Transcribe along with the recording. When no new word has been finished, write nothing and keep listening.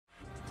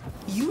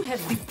You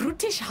have the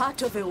brutish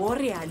heart of a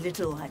warrior,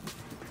 little one.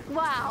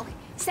 Wow.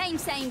 Same,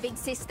 big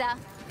sister.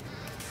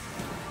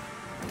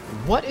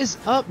 What is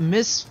up,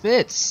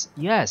 misfits?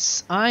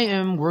 Yes, I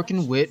am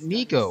working with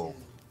Miko.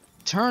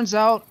 Turns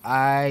out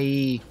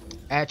I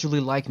actually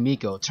like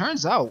Miko.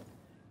 Turns out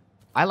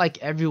I like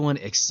everyone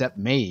except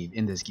Maeve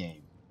in this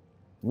game.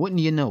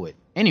 Wouldn't you know it?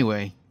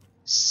 Anyway,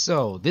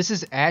 so this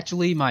is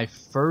actually my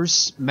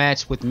first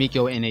match with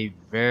Miko in a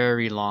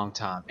very long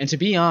time. And to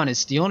be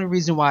honest, the only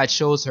reason why I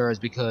chose her is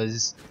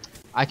because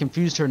I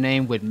confused her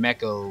name with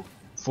Meko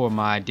for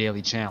my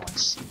daily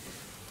challenge.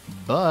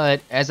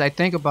 But as I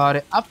think about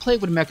it, I've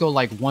played with Meko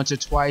like once or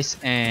twice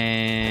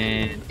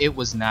and it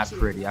was not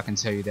pretty. I can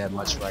tell you that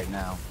much right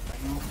now.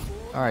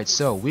 Alright,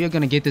 so we are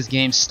going to get this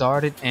game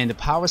started, and the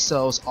power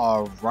cells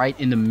are right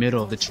in the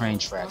middle of the train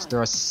tracks. There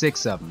are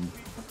 6 of them.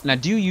 And I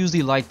do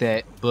usually like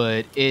that,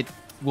 but it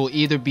will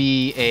either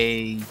be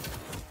a...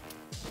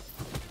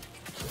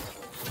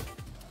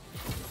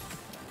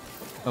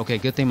 Okay,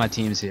 good thing my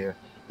team's here.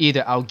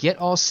 Either I'll get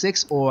all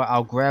 6 or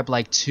I'll grab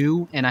like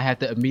 2 and I have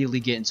to immediately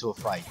get into a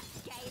fight.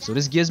 So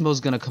this Gizmo's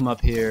going to come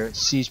up here.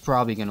 She's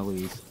probably going to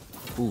leave.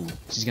 Ooh,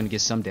 she's going to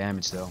get some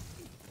damage though.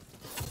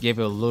 Gave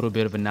her a little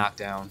bit of a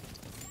knockdown.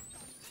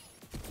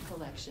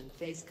 Collection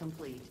phase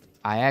complete.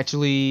 I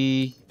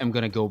actually am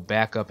going to go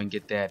back up and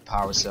get that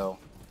power cell.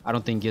 I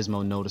don't think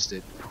Gizmo noticed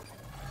it.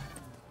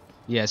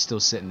 Yeah, it's still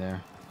sitting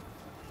there.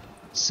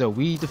 So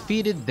we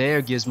defeated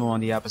their Gizmo on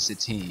the opposite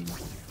team.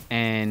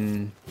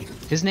 And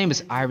his name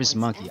is Iris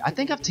Monkey. I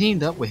think I've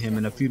teamed up with him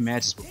in a few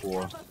matches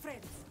before.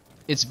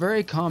 It's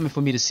very common for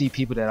me to see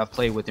people that I've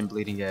played with in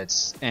Bleeding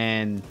Edge.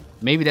 And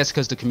maybe that's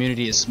because the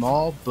community is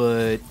small,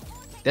 but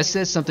that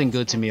says something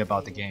good to me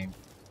about the game.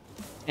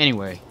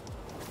 Anyway,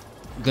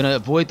 I'm gonna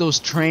avoid those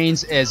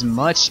trains as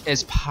much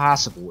as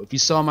possible. If you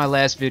saw my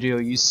last video,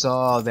 you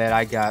saw that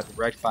I got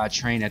wrecked by a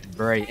train at the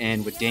very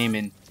end with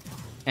Daemon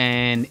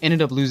and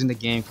ended up losing the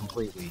game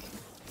completely.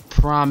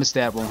 Promise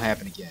that won't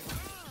happen again.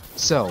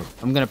 So,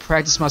 I'm gonna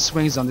practice my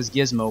swings on this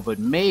Gizmo, but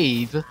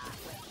Maeve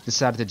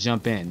decided to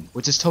jump in,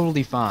 which is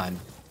totally fine.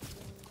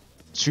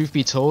 Truth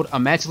be told,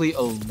 I'm actually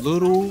a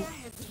little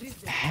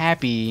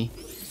happy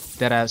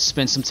that I've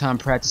spent some time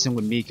practicing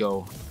with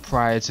Miko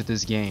prior to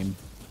this game.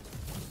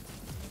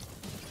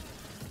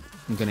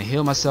 I'm gonna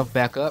heal myself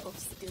back up.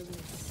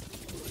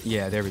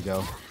 Yeah, there we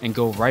go. And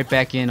go right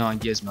back in on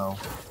Gizmo,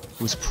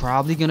 who's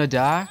probably gonna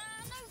die.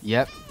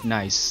 Yep,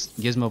 nice.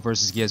 Gizmo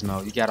versus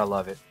Gizmo. You gotta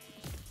love it.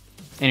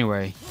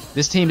 Anyway,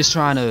 this team is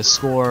trying to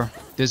score.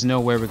 There's no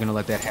way we're gonna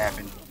let that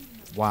happen.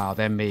 Wow,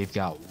 that Maeve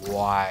got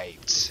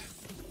wiped.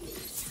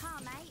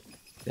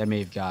 That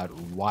Maeve got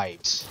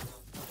wiped.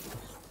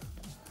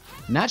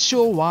 Not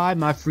sure why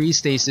my freeze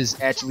stasis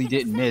actually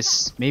didn't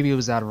miss. Maybe it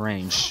was out of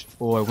range,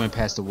 or it went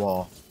past the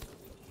wall.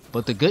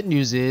 But the good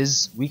news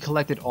is, we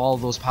collected all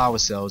of those power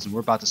cells and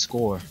we're about to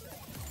score.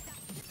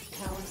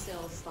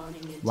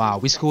 Wow,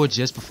 we scored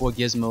just before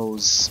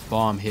Gizmo's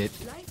bomb hit.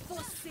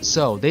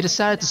 So, they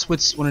decided to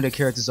switch one of their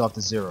characters off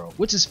to Zero,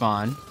 which is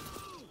fine.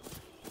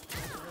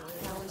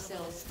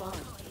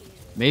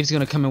 Maeve's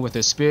gonna come in with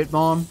her spirit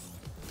bomb.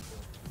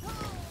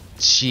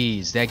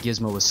 Jeez, that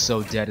Gizmo was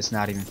so dead it's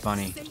not even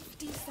funny.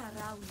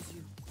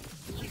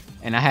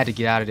 And I had to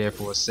get out of there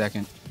for a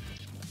second.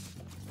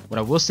 What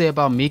I will say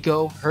about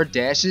Miko, her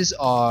dashes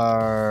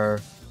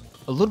are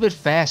a little bit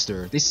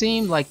faster. They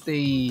seem like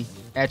they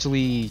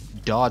actually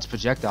dodge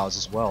projectiles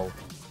as well.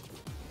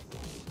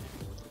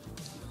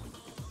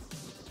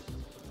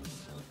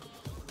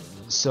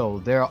 So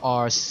there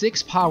are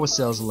 6 power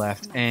cells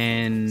left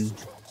and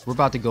we're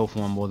about to go for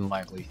them more than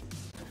likely.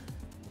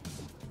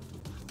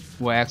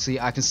 Well, actually,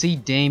 I can see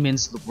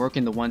Daemon's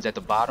working the ones at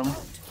the bottom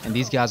and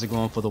these guys are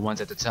going for the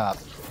ones at the top.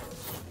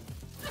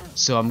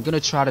 So I'm gonna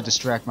try to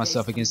distract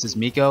myself against this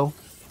Miko.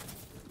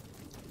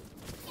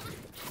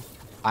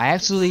 I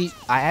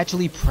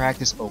actually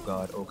practice. Oh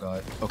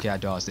god. Okay, I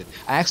dodged it.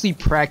 I actually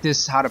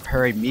practiced how to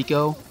parry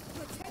Miko.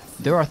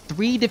 There are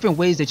 3 different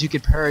ways that you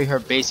could parry her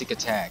basic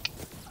attack.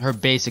 Her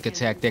basic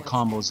attack that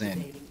combos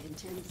in.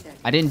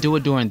 I didn't do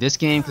it during this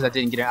game because I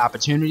didn't get an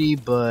opportunity,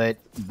 but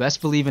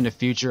best believe in the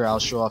future I'll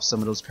show off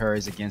some of those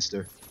parries against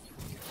her.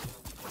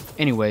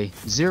 Anyway,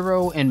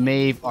 Zero and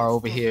Maeve are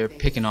over here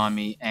picking on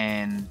me,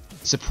 and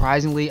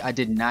surprisingly, I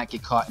did not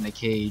get caught in the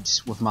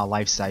cage with my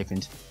life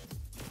siphoned.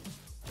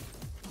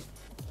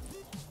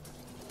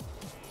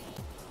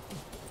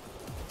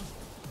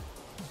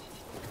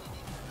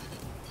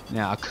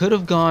 Now, I could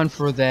have gone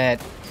for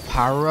that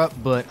power-up,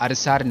 but I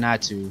decided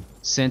not to.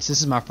 Since this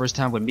is my first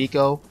time with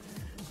Miko,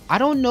 I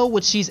don't know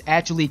what she's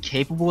actually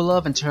capable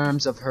of in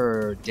terms of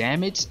her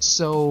damage,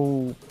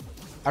 so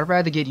I'd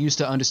rather get used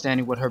to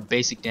understanding what her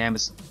basic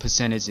damage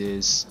percentage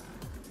is.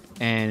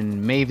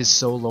 And Maeve is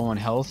so low on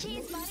health.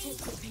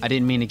 I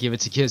didn't mean to give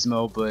it to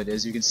Gizmo, but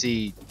as you can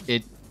see,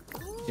 it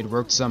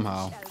worked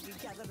somehow.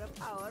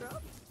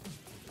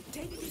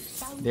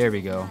 There we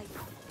go.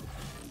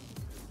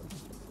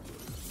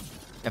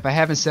 If I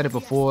haven't said it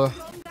before,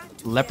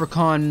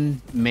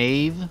 Leprechaun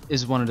Maeve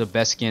is one of the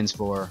best skins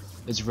for her.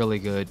 It's really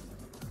good.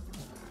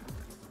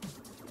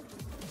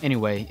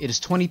 Anyway, it is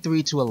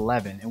 23 to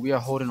 11, and we are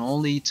holding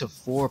only to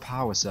 4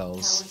 power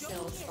cells. Power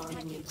cells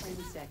spawning in 10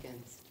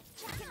 seconds.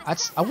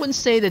 I wouldn't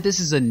say that this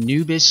is a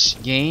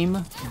noobish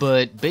game,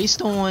 but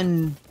based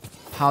on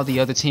how the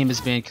other team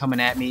has been coming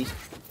at me,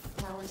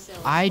 Power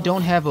cells I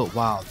don't have a...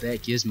 Wow,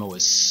 that Gizmo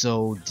is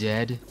so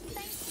dead.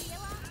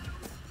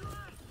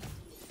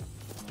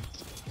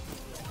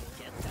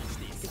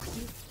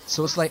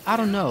 So it's like, I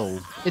don't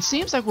know. It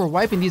seems like we're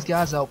wiping these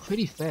guys out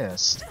pretty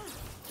fast.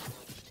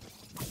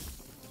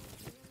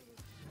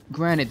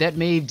 Granted, that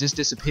Maeve just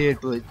disappeared,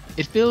 but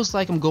it feels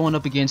like I'm going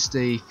up against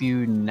a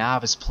few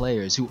novice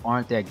players who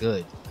aren't that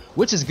good.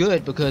 Which is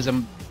good because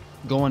I'm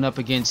going up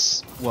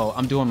against... Well,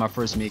 I'm doing my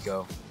first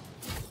Miko.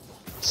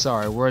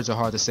 Sorry, words are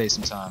hard to say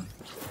sometimes.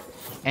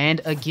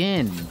 And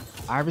again,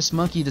 Iris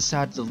Monkey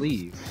decided to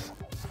leave.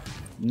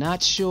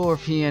 Not sure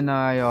if he and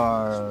I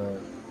are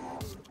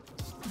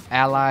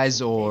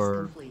allies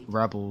or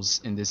rebels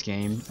in this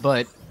game,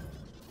 but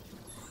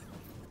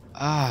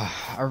I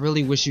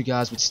really wish you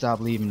guys would stop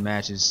leaving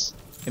matches.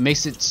 It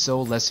makes it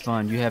so less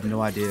fun, you have no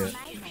idea.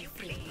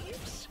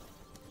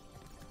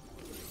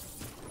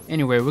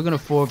 Anyway, we're gonna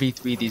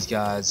 4v3 these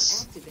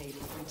guys. activated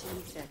in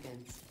 10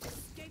 seconds.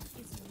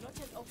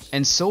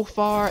 And so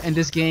far in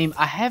this game,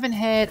 I haven't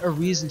had a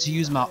reason to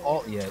use my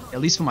ult yet, at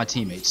least for my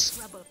teammates.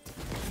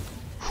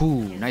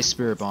 Whew, nice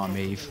spirit bomb,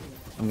 Maeve.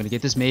 I'm gonna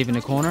get this Maeve in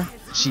the corner.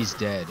 She's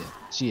dead.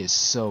 She is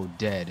so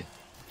dead.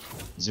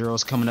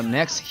 Zero's coming up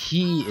next.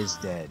 He is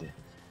dead.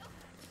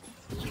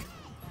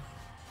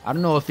 I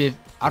don't know if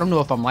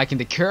I'm liking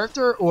the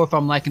character or if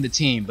I'm liking the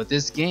team, but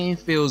this game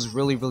feels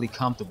really, really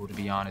comfortable, to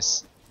be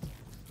honest.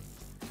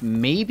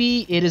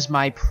 Maybe it is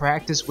my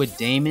practice with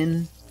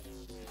Daemon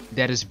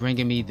that is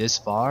bringing me this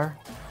far.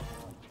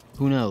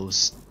 Who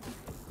knows?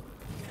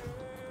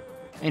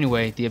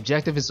 Anyway, the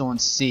objective is on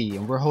C,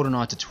 and we're holding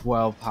on to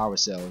 12 power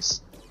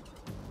cells.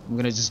 I'm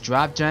gonna just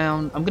drop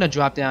down. I'm gonna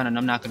drop down, and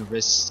I'm not gonna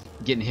risk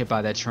getting hit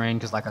by that train,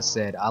 because like I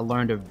said, I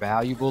learned a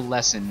valuable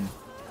lesson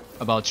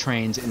about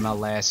trains in my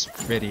last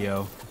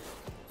video.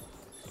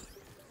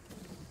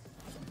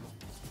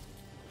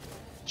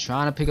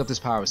 Trying to pick up this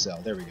power cell.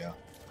 There we go.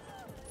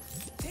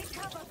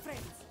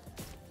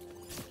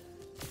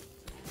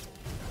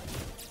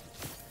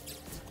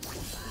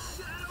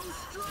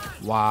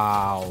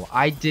 Wow,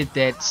 I did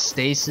that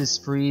stasis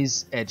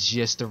freeze at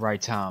just the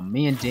right time.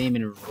 Me and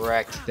Daemon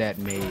wrecked that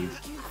Maeve.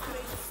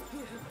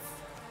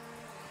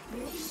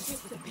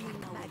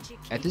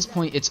 At this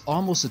point, it's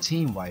almost a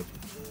team wipe.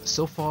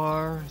 So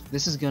far,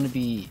 this is gonna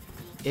be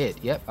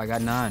it. Yep, I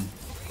got 9.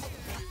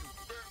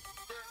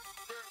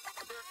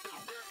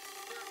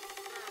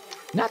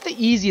 Not the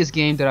easiest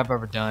game that I've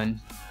ever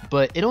done,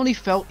 but it only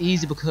felt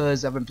easy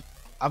because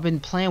I've been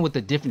playing with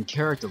a different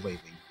character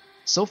lately.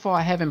 So far,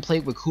 I haven't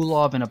played with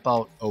Kulov in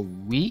about a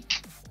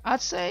week,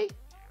 I'd say.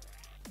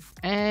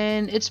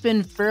 And it's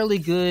been fairly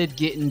good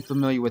getting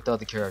familiar with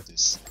other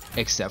characters,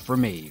 except for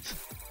Maeve,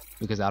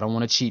 because I don't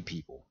want to cheat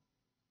people.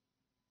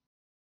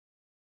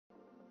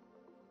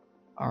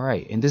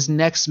 Alright, and this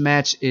next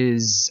match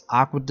is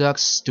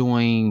Aqueducts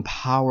doing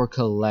Power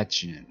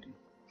Collection.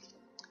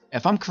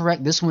 If I'm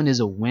correct, this one is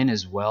a win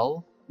as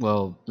well.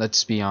 Well,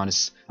 let's be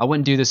honest. I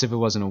wouldn't do this if it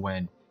wasn't a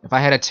win. If I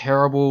had a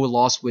terrible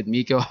loss with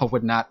Miko, I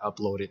would not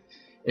upload it.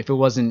 If it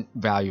wasn't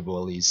valuable,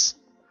 at least.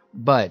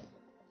 But,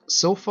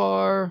 so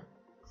far,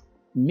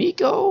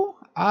 Miko,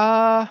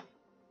 I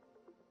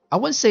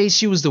wouldn't say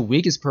she was the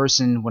weakest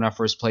person when I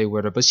first played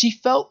with her, but she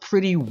felt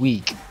pretty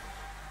weak.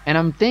 And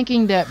I'm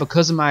thinking that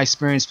because of my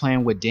experience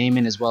playing with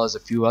Daemon as well as a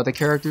few other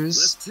characters...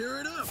 Let's tear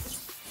it up.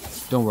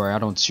 Don't worry, I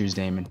don't choose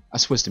Daemon. I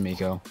switched to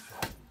Miko.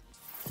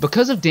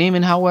 Because of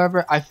Daemon,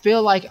 however, I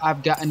feel like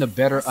I've gotten a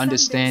better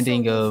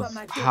understanding of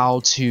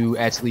how to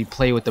actually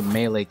play with the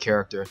melee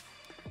character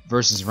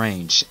versus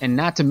range. And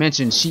not to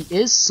mention, she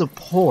is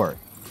support.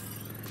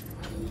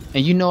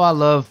 And you know I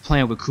love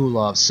playing with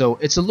Kulov, so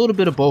it's a little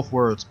bit of both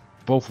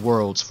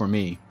worlds for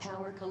me.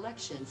 Power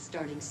collection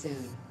starting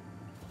soon.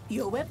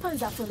 Your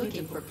weapons are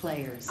Looking formidable. for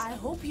players. I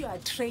hope you are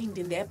trained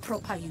in their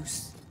proper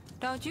use.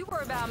 Don't you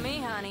worry about me,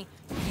 honey.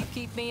 You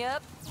keep me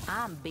up,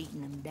 I'm beating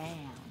them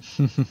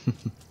down.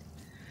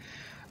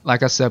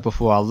 Like I said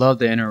before, I love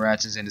the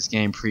interactions in this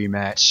game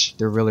pre-match.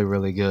 They're really,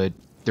 really good.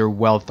 They're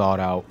well thought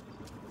out.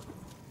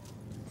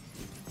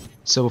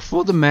 So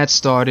before the match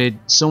started,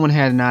 someone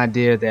had an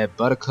idea that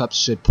Buttercup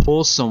should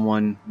pull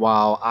someone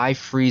while I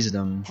freeze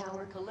them.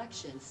 Power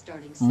collection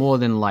starting soon. More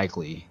than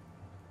likely.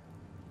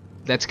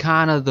 That's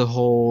kind of the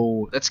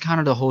whole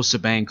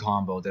shebang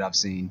combo that I've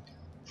seen.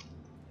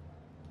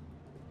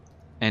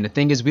 And the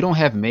thing is, we don't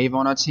have Maeve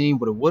on our team.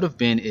 What it would have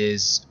been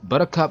is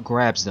Buttercup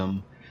grabs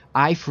them,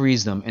 I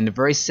freeze them, and the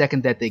very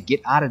second that they get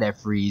out of that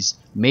freeze,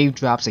 Maeve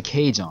drops a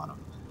cage on them.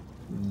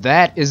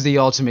 That is the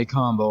ultimate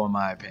combo in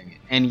my opinion.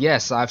 And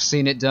yes, I've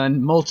seen it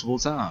done multiple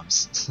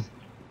times.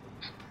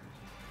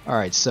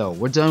 Alright, so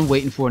we're done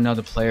waiting for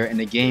another player, and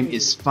the game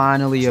is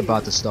finally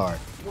about to start.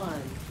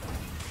 1.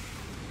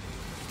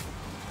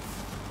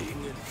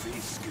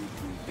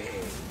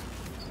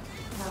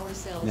 Power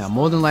cells Now,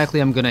 more than likely,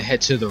 I'm going to head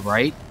to the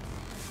right,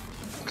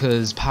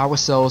 because power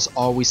cells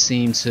always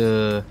seem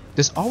to...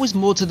 There's always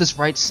more to this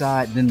right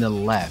side than the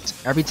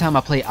left. Every time I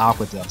play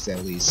aqueducts,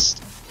 at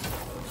least.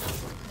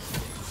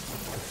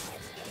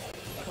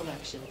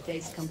 Collection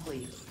phase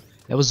complete.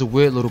 That was a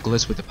weird little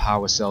glitch with the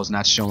power cells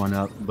not showing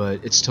up,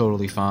 but it's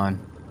totally fine.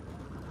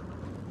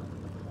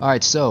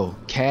 Alright, so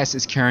Cass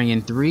is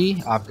carrying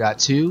 3. I've got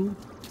 2.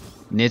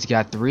 Nid's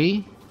got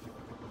 3.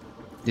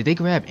 Did they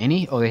grab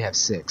any? Oh, they have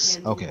 6.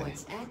 Handle Okay.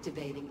 points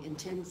activating in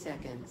 10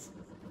 seconds.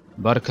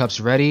 Buttercup's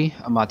ready.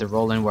 I'm about to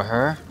roll in with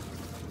her.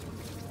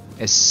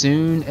 As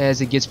soon as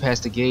it gets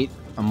past the gate,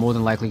 I'm more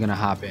than likely gonna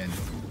hop in.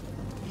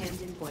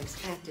 Handle points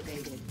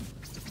activated.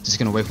 Just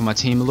gonna wait for my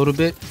team a little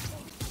bit.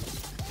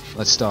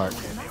 Let's start.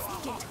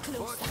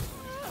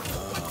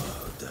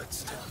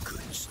 That's the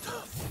good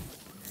stuff.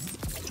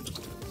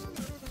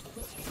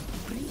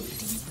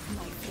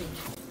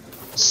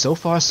 So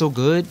far, so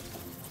good.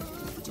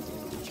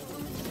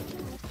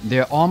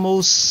 They're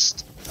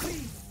almost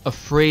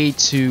afraid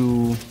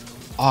to...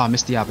 Oh, I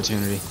missed the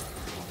opportunity.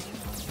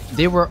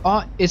 They were...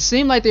 It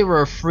seemed like they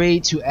were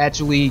afraid to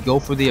actually go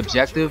for the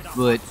objective,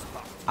 but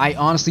I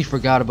honestly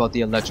forgot about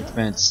the electric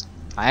fence.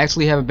 I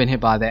actually haven't been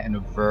hit by that in a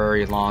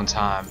very long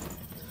time.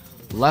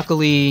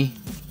 Luckily,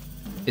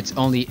 it's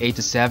only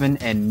 8-7,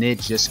 and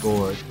Nid just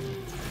scored.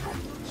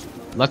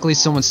 Luckily,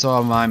 someone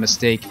saw my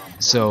mistake,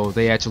 so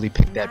they actually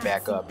picked that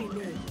back up.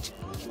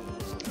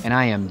 And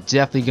I am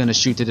definitely going to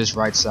shoot to this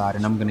right side,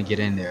 and I'm going to get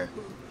in there.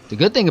 The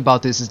good thing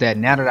about this is that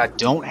now that I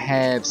don't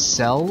have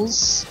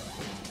cells,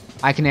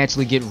 I can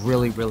actually get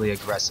really, really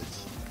aggressive.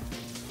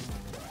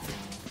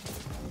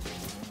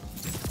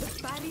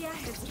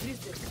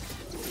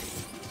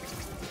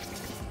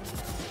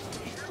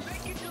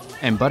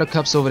 And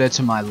Buttercup's over there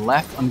to my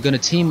left. I'm going to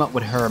team up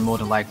with her more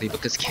than likely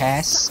because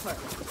Cass...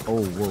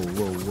 Oh, whoa,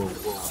 whoa, whoa,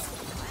 whoa.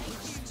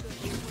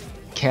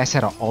 Cass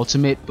had an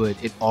ultimate,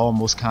 but it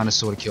almost kind of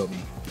sort of killed me.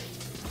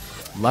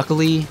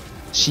 Luckily,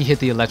 she hit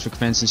the electric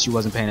fence and she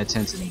wasn't paying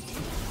attention.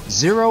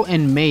 Zero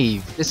and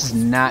Maeve, this is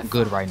not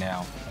good right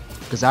now.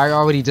 Because I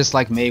already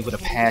dislike Maeve with a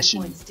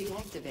passion. Points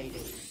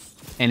deactivated.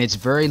 And it's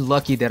very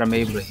lucky that I'm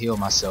able to heal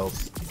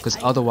myself. Because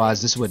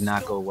otherwise, this would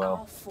not go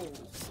well.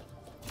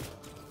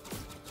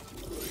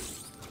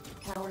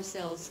 Power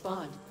cells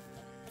spawned.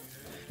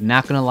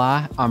 Not gonna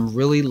lie, I'm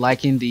really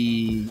liking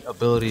the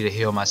ability to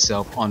heal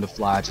myself on the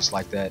fly just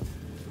like that.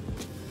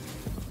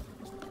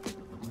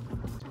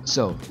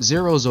 So,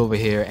 Zero's over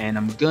here, and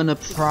I'm gonna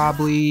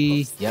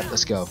probably... Yep,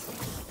 let's go.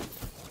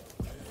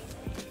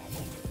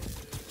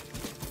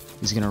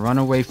 He's gonna run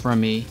away from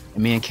me,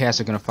 and me and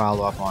Cass are gonna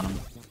follow up on him.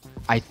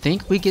 I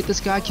think we get this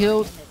guy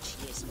killed.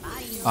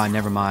 Oh,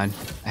 never mind.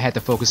 I had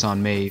to focus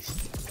on Maeve.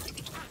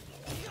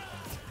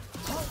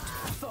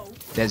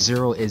 That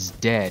Zero is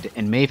dead,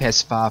 and Maeve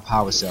has 5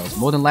 power cells.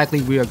 More than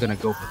likely, we are gonna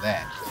go for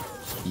that.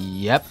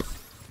 Yep.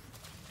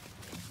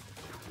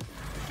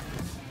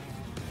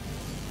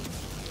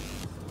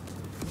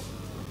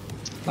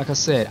 Like I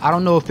said, I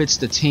don't know if it's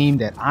the team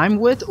that I'm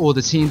with or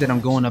the team that I'm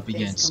going up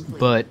against,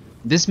 but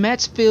this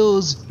match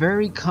feels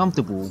very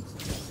comfortable,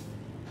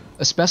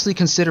 especially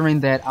considering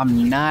that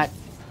I'm not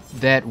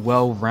that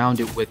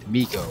well-rounded with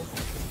Miko.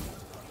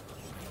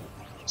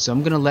 So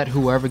I'm gonna let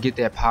whoever get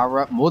that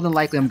power-up. More than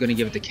likely, I'm gonna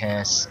give it to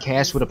Cass.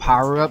 Cass with a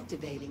power-up.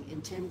 Activating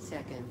in 10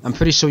 seconds. I'm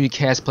pretty sure you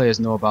Cass players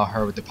know about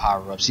her with the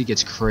power-up. She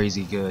gets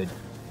crazy good.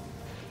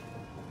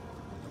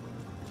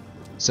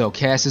 So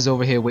Cass is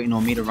over here waiting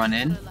on me to run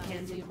in.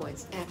 Handle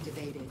points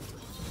activated.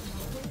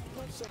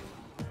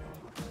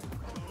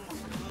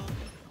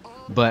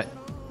 But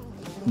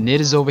Nid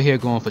is over here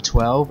going for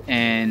 12,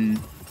 and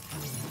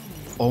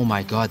oh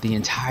my god, the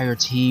entire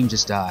team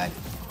just died.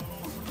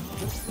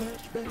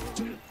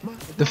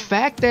 The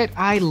fact that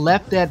I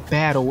left that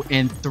battle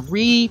and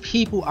 3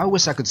 people, I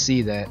wish I could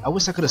see that. I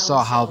wish I could have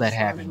saw how that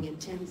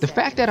happened. The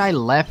fact that I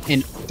left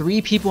and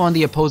 3 people on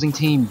the opposing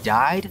team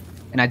died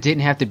and I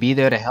didn't have to be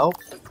there to help.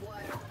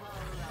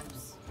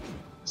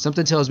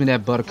 Something tells me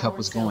that Buttercup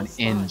was going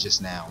in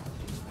just now.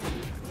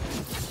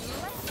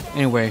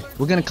 Anyway,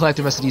 we're going to collect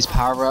the rest of these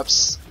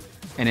power-ups.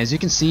 And as you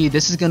can see,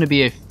 this is going to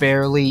be a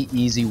fairly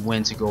easy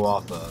win to go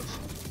off of.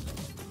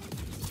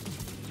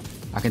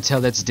 I can tell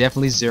that's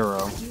definitely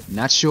Zero.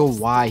 Not sure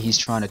why he's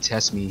trying to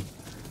test me.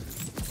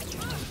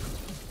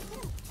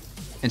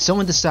 And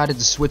someone decided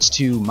to switch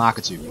to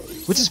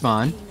Makatu, which is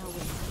fine.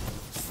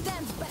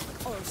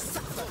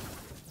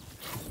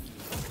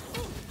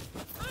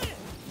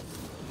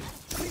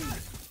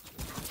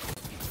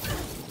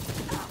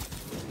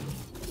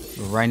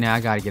 But right now, I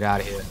gotta get out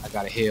of here. I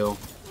gotta heal.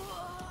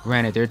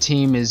 Granted, their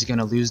team is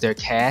gonna lose their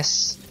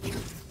Cass,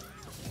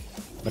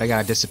 but I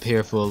gotta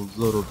disappear for a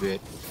little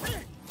bit.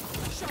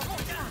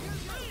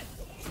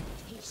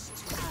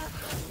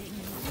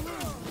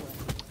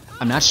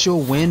 I'm not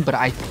sure when, but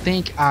I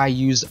think I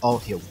used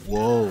ult here.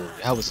 Whoa,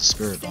 that was a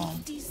spirit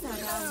bomb.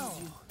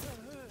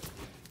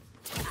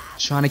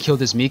 Trying to kill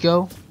this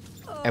Miko.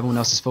 Everyone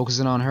else is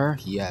focusing on her.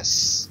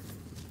 Yes.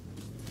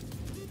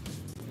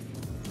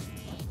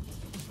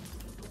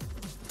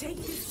 Take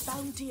this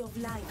bounty of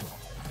life.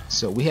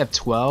 So we have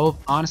 12.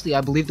 Honestly,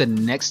 I believe the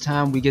next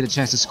time we get a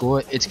chance to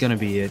score, it's gonna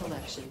be it.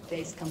 Collection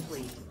phase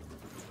complete.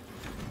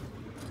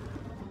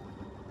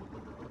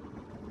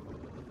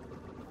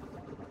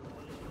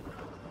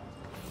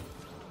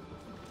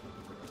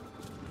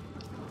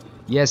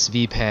 Yes,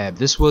 VPAB,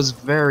 this was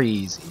very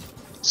easy.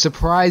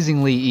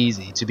 Surprisingly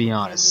easy, to be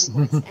honest.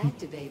 Endpoints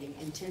activating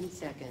in 10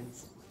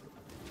 seconds.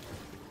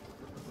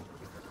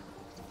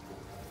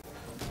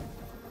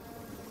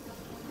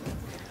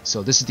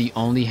 So this is the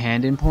only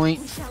hand-in point.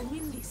 We shall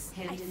win this.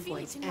 Hand I in feel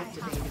points it in my heart.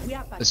 activated. We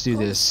are but Let's do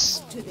this.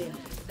 ghosts to them.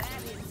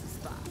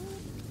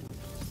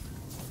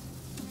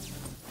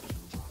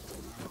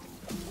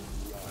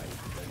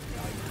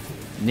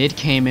 Nid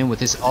came in with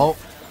his ult.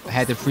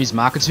 Had to freeze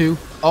Makatu.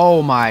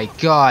 Oh my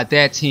god,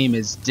 that team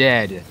is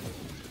dead.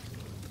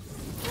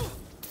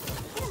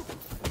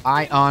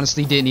 I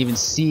honestly didn't even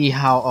see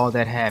how all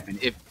that happened.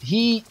 If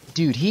he,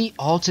 dude, he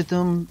ulted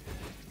them.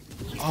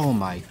 Oh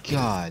my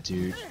god,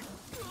 dude.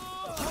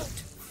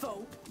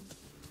 Foe.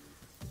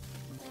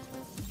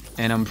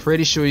 And I'm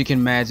pretty sure you can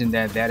imagine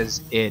that that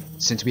is it,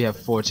 since we have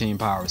 14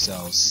 power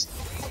cells.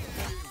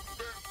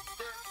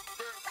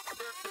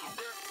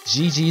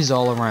 GG's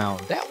all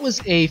around. That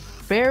was a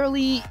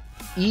fairly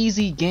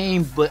easy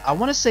game, but I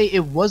want to say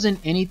it wasn't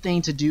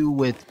anything to do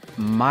with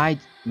my...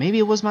 Maybe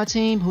it was my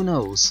team? Who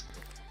knows?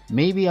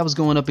 Maybe I was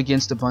going up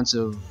against a bunch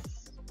of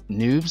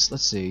noobs.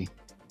 Let's see.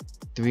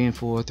 3 and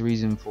 4,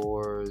 3s and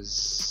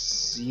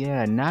 4s.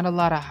 Yeah, not a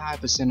lot of high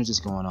percentages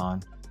going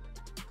on.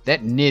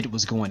 That Nid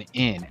was going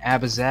in.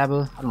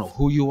 Abazaba, I don't know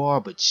who you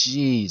are, but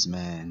jeez,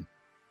 man.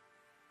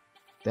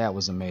 That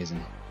was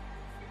amazing.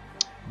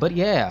 But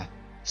yeah,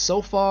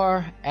 so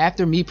far,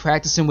 after me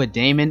practicing with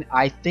Daemon,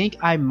 I think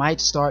I might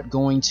start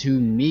going to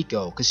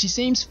Miko, because she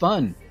seems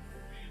fun.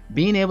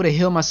 Being able to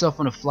heal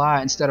myself on the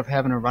fly instead of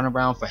having to run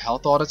around for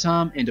health all the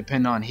time and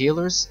depend on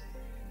healers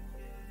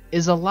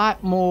is a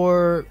lot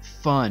more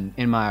fun,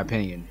 in my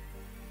opinion.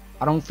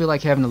 I don't feel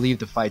like having to leave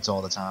the fights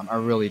all the time. I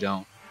really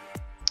don't.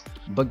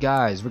 But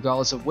guys,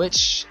 regardless of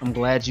which, I'm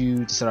glad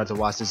you decided to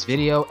watch this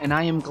video, and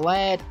I am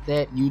glad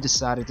that you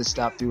decided to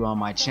stop through on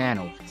my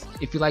channel.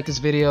 If you like this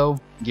video,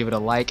 give it a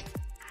like.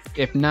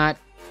 If not,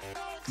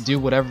 do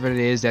whatever it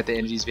is at the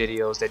end of these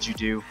videos that you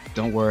do.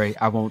 Don't worry,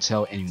 I won't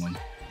tell anyone.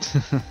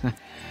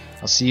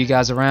 I'll see you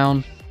guys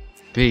around.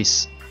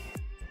 Peace.